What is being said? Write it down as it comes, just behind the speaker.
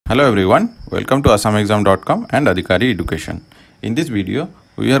Hello everyone, welcome to assamexam.com and Adhikary Education. In this video,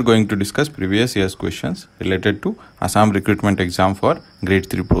 we are going to discuss previous year's questions related to Assam recruitment exam for grade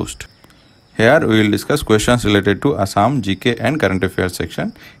 3 post. Here we will discuss questions related to Assam GK and current affairs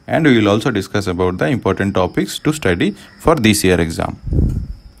section, and we will also discuss about the important topics to study for this year exam.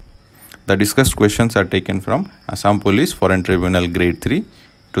 The discussed questions are taken from Assam Police Foreign Tribunal grade 3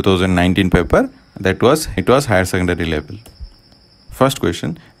 2019 paper, it was higher secondary level. First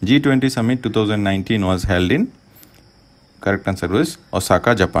question, G20 Summit 2019 was held in, correct answer is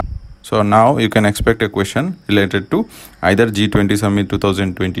Osaka, Japan. So now you can expect a question related to either G20 Summit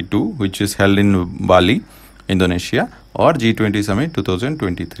 2022, which is held in Bali, Indonesia, or G20 Summit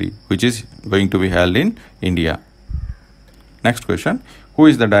 2023, which is going to be held in India. Next question, who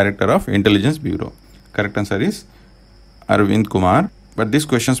is the Director of Intelligence Bureau? Correct answer is Arvind Kumar. But this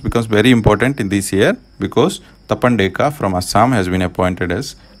question becomes very important in this year because Tapan Deka from Assam has been appointed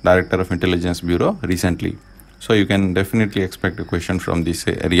as Director of Intelligence Bureau recently. So you can definitely expect a question from this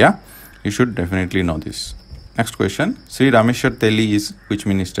area. You should definitely know this. Next question, Sri Rameshwar Teli is which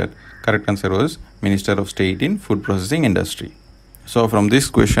minister? Correct answer was Minister of State in Food Processing Industry. So from this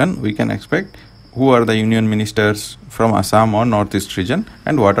question we can expect who are the union ministers from Assam or Northeast region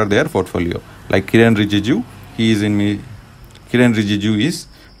and what are their portfolio. Like Kiren Rijiju, Kiren Rijiju is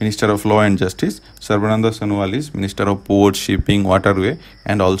Minister of Law and Justice. Sarbananda Sonowal is Minister of Port, Shipping, Waterway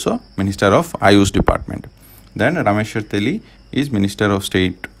and also Minister of Ayush Department. Then Rameshwar Teli is Minister of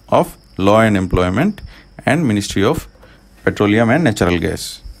State of Law and Employment and Ministry of Petroleum and Natural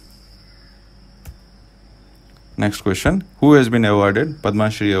Gas. Next question, who has been awarded Padma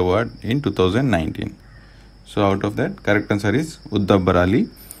Shri Award in 2019? So out of that, correct answer is Uddhav Barali.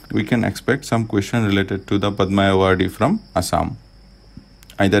 We can expect some question related to the Padma awardee from Assam,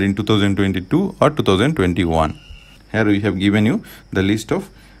 either in 2022 or 2021. Here we have given you the list of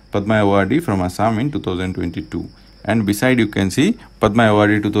Padma awardee from Assam in 2022. And beside you can see Padma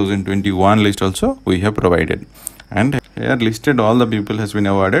awardee 2021 list also we have provided. And here listed all the people has been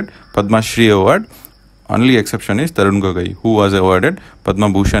awarded Padma Shri Award. Only exception is Tarun Gogoi, who was awarded Padma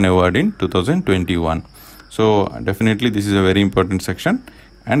Bhushan Award in 2021. So definitely this is a very important section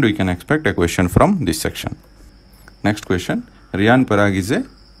and we can expect a question from this section. Next question, Riyan Parag is a,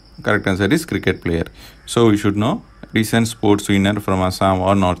 correct answer is cricket player. So we should know recent sports winner from Assam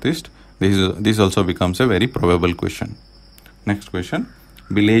or Northeast. This also becomes a very probable question. Next question,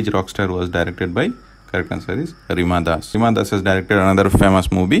 Village Rockstar was directed by, correct answer is Rima Das. Rima Das has directed another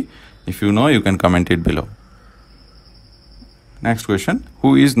famous movie. If you know, you can comment it below. Next question,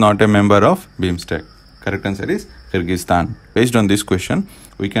 who is not a member of BIMSTEC? Correct answer is Kyrgyzstan. Based on this question,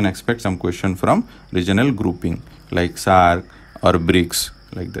 we can expect some question from regional grouping like SAARC or BRICS,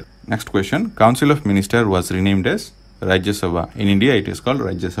 like that. Next question, Council of Ministers was renamed as Rajya Sabha. In India, it is called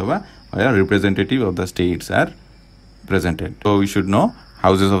Rajya Sabha, where representative of the states are presented. So we should know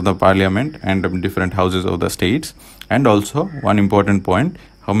houses of the parliament and different houses of the states. And also one important point,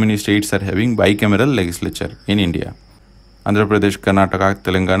 how many states are having bicameral legislature in India. Andhra Pradesh, Karnataka,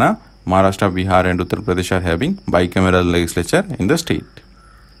 Telangana, Maharashtra, Bihar and Uttar Pradesh are having bicameral legislature in the state.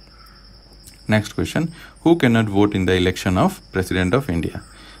 Next question, who cannot vote in the election of President of India?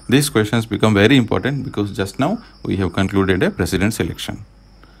 These questions become very important because just now we have concluded a president's election.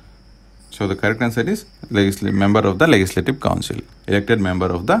 So the correct answer is member of the Legislative Council, elected member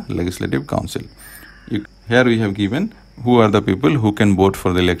of the Legislative Council. Here we have given who are the people who can vote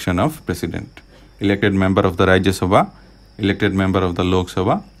for the election of president. Elected member of the Rajya Sabha, elected member of the Lok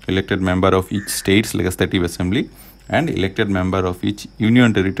Sabha, elected member of each state's legislative assembly and elected member of each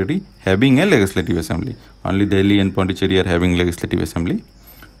union territory having a legislative assembly. Only Delhi and Pondicherry are having legislative assembly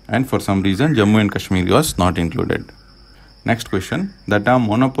and for some reason Jammu and Kashmir was not included. Next question, the term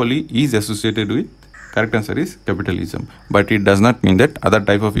monopoly is associated with, correct answer is capitalism, but it does not mean that other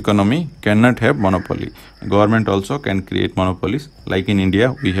type of economy cannot have monopoly. Government also can create monopolies, like in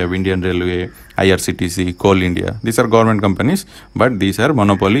India we have Indian Railway, IRCTC, Coal India. These are government companies, but these are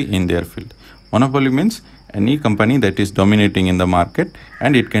monopoly in their field. Monopoly means any company that is dominating in the market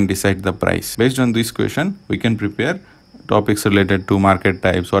and it can decide the price. Based on this question, we can prepare topics related to market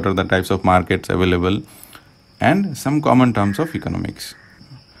types, what are the types of markets available and some common terms of economics.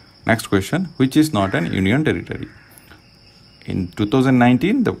 Next question, which is not an union territory? In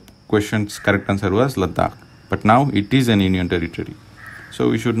 2019, the question's correct answer was Ladakh, but now it is an union territory. So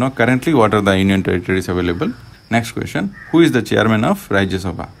we should know currently what are the union territories available. Next question, who is the chairman of Rajya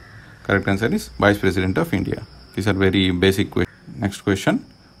Sabha? Correct answer is Vice President of India. These are very basic questions. Next question,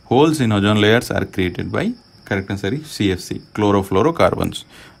 holes in ozone layers are created by, correct answer is CFC, chlorofluorocarbons.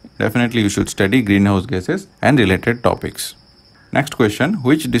 Definitely you should study greenhouse gases and related topics. Next question,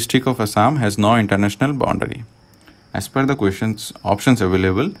 which district of Assam has no international boundary? As per the questions options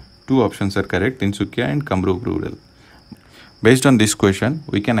available, two options are correct, Tinsukia and Kamrup rural. Based on this question,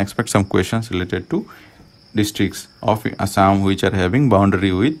 we can expect some questions related to districts of Assam which are having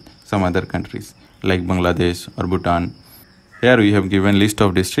boundary with some other countries like Bangladesh or Bhutan. Here we have given list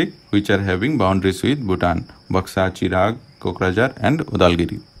of districts which are having boundaries with Bhutan, Baksa, Chirag, Kokrajhar and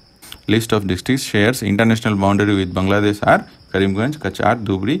Udalgiri. List of districts shares international boundary with Bangladesh are Karimganj, Kachar,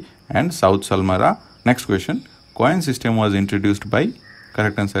 Dhubri and South Salmara. Next question, coin system was introduced by?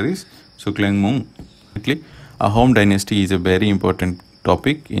 Correct answer is Suklengmung. A home dynasty is a very important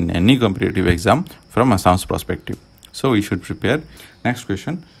topic in any competitive exam from Assam's perspective. So we should prepare. Next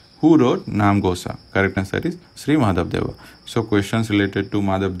question, who wrote Namgosa? Correct answer is Sri Madhav Deva. So questions related to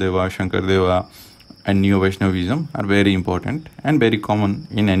Madhav Deva, Shankar Deva and Neo Vaishnavism are very important and very common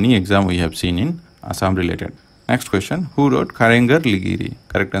in any exam we have seen in Assam related. Next question, who wrote Karengar Ligiri?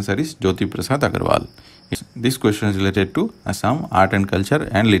 Correct answer is Jyoti Prasad Agarwal. This question is related to Assam art and culture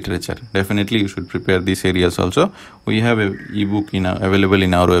and literature. Definitely you should prepare these areas also. We have a ebook available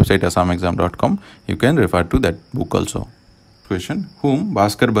in our website assamexam.com. You can refer to that book also. Question, whom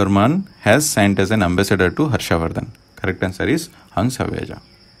Bhaskar Burman has sent as an ambassador to Harshavardhan? Correct answer is Hans Haveja.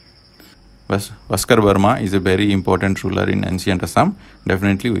 Bhaskar Burma is a very important ruler in ancient Assam.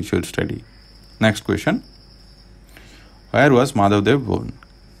 Definitely we should study. Next question, where was Madhav Dev born?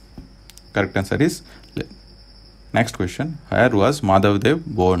 Correct answer is next question, where was Madhav Dev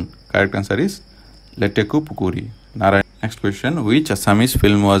born? Correct answer is Leteku Pukuri. Next question, which Assamese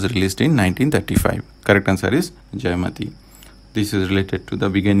film was released in 1935? Correct answer is Jaymati. This is related to the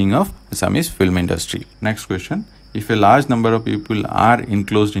beginning of Assamese film industry. Next question, if a large number of people are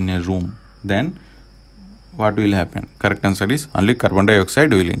enclosed in a room, then what will happen? Correct answer is only carbon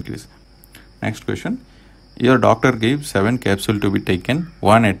dioxide will increase. Next question, your doctor gave 7 capsules to be taken,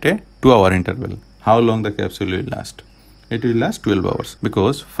 one at a 2-hour interval. How long the capsule will last? It will last 12 hours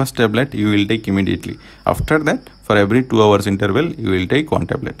because first tablet you will take immediately. After that, for every 2 hours interval, you will take 1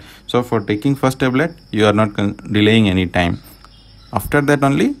 tablet. So for taking first tablet, you are not delaying any time. After that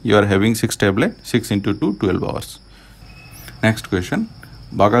only, you are having 6 tablets, 6 into 2, 12 hours. Next question,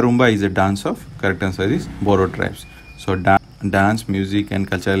 Bagarumba is a dance of? Correct answer is Boro tribes. So dance, music and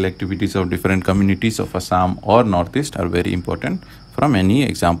cultural activities of different communities of Assam or Northeast are very important from any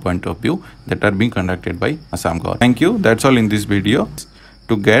exam point of view that are being conducted by Assam Govt. Thank you. That's all in this video.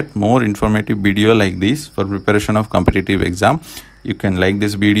 To get more informative video like this for preparation of competitive exam, you can like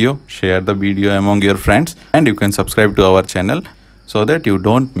this video, share the video among your friends and you can subscribe to our channel so that you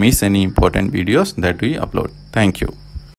don't miss any important videos that we upload. Thank you.